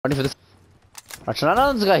Ready for this? Actually,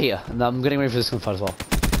 another guy here, and I'm getting ready for this gunfight as well.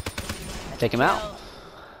 Take him out.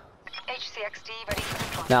 HCXD ready for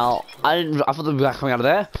deployment. Now, I thought the guy coming out of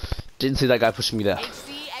there. Didn't see that guy pushing me there.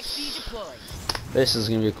 HCXD deployed. This is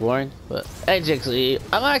gonna be boring, but HCXD,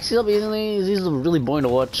 I'm actually not using these. These are really boring to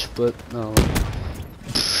watch, but no.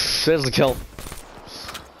 There's the kill.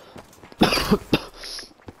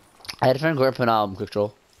 I had a friend grip and quick draw.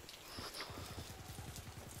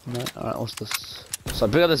 No, alright, what's this? So I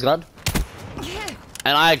pick up this gun,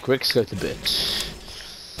 and I quick scope the bitch.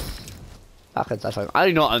 That's fine. I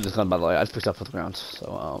do not own this gun, by the way. I just picked it up off the ground.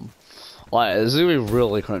 So like, this is gonna be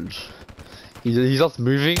really cringe. He's not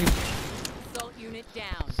moving. Assault unit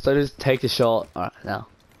down. So just take the shot. Alright, now.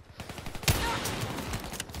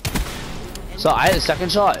 So I hit the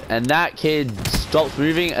second shot, and that kid stopped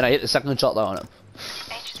moving, and I hit the second shot though on him.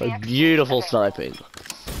 So beautiful sniping.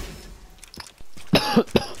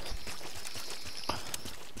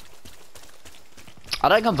 I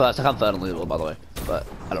don't come first, I come third on the leaderboard, by the way. But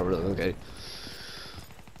I don't really okay.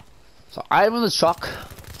 So I'm in the truck.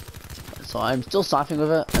 So I'm still sniping with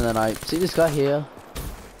it, and then I see this guy here.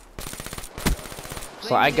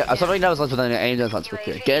 So I get something that was left with an aim down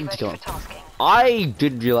quickly. Get him to kill him. I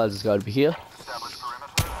didn't realize this guy would be here.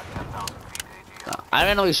 I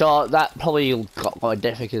randomly shot, that probably got my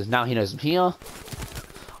death because now he knows I'm here.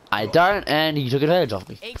 I don't, and he took advantage of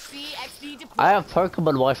me. HCXD deployed. I have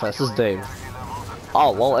Pokemon Wi-Fi, this is Dave.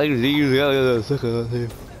 Oh, well, I second.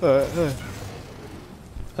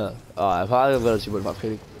 I'm probably going to 2.5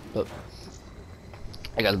 kidding, but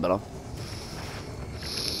I got better.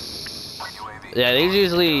 Yeah, these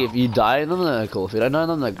usually, if you die in them, they're cool. If you don't know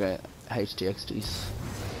them, they're great. HDXDs.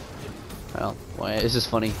 Well, wait, this is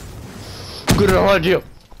funny. Good behind you.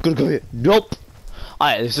 Good go here. Nope.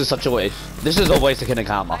 Alright, this is such a waste. This is a waste of killing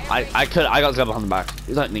karma. I got this guy behind the back.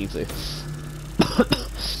 You don't need to.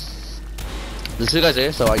 There's two guys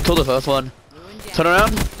here, so I kill the first one, turn around,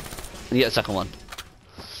 and get the second one.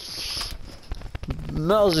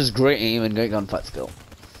 That was just great aim and great gunfight skill.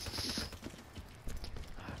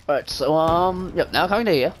 Alright, so yep, now coming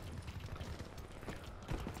to here.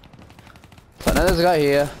 So now there's a guy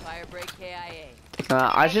here. Firebreak KIA.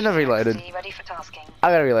 I shouldn't have reloaded. Ready for tasking. I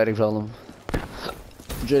got a reloading problem.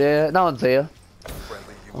 Julia, no one's here.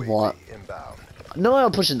 What? No,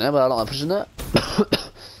 I'm pushing there, but I don't like pushing there.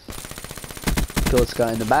 Kill this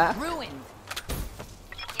guy in the back. Ruined.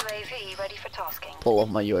 UAV ready for tasking. Pull off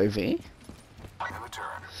my UAV.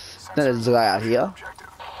 Then there's a guy out here.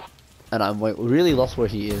 And I'm really lost where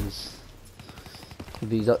he is.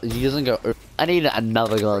 He doesn't go. I need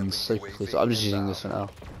another gun so quickly, so I'm just using this for now.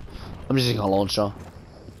 I'm just using a launcher.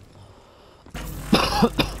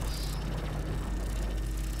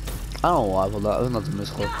 I don't know why I pulled that. I think that's a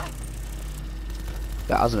misclick.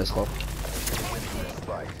 Yeah, that was a misclick.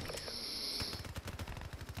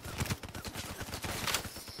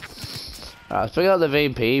 I was picking up the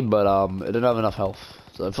VP, but it didn't have enough health.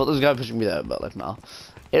 So I thought there was a guy pushing me there, but like nah.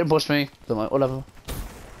 He didn't push me, so I'm like, whatever.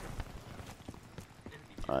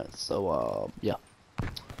 Alright, so yeah.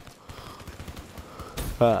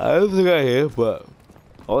 I don't think I here, but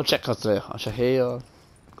I'll check out there. I'll check here,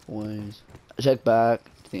 coins. I check back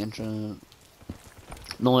to the entrance.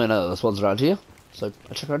 Normally I know this one's around here, so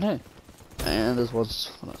I check around here. And this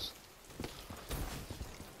one's on us.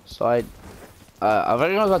 So I've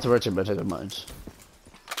already not got to Richard, but I don't mind.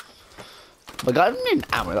 But I didn't need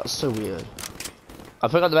ammo, that's so weird. I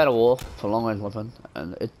picked up the metal wall for a long range weapon,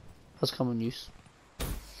 and it has come in use.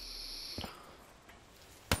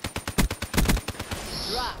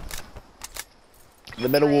 Drop. The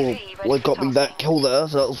metal wall got me that kill there,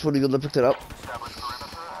 so that was pretty good. I picked it up.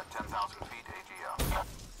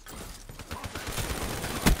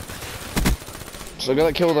 So I got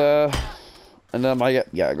that kill there, and then I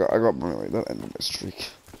got my that ended my streak.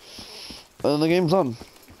 And then the game's done.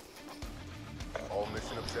 All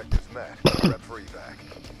mission objectives met. Prep for evac.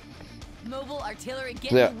 Mobile artillery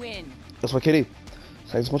get Yeah. the win. That's my kitty.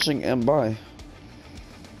 Thanks for watching and bye.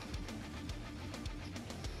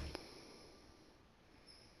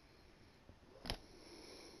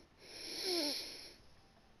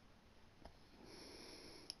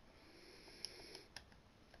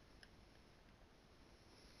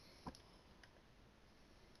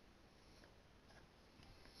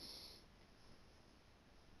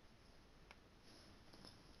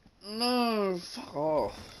 No, fuck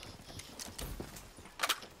off.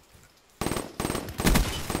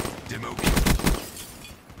 Demo.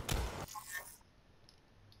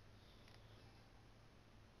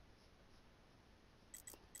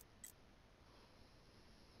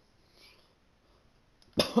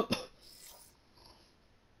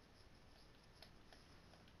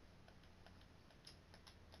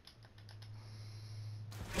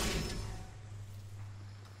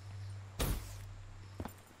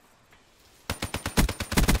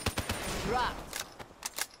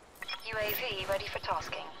 UAV ready for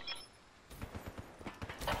tasking.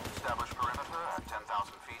 Establish perimeter at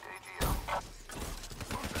 10,000 feet AGL.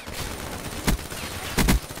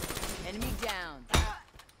 Enemy down.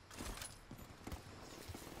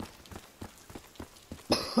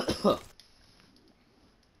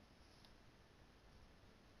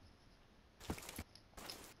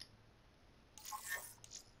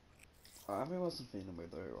 I wasn't feeling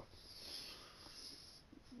weird though.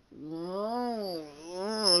 No,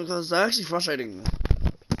 because it's actually frustrating.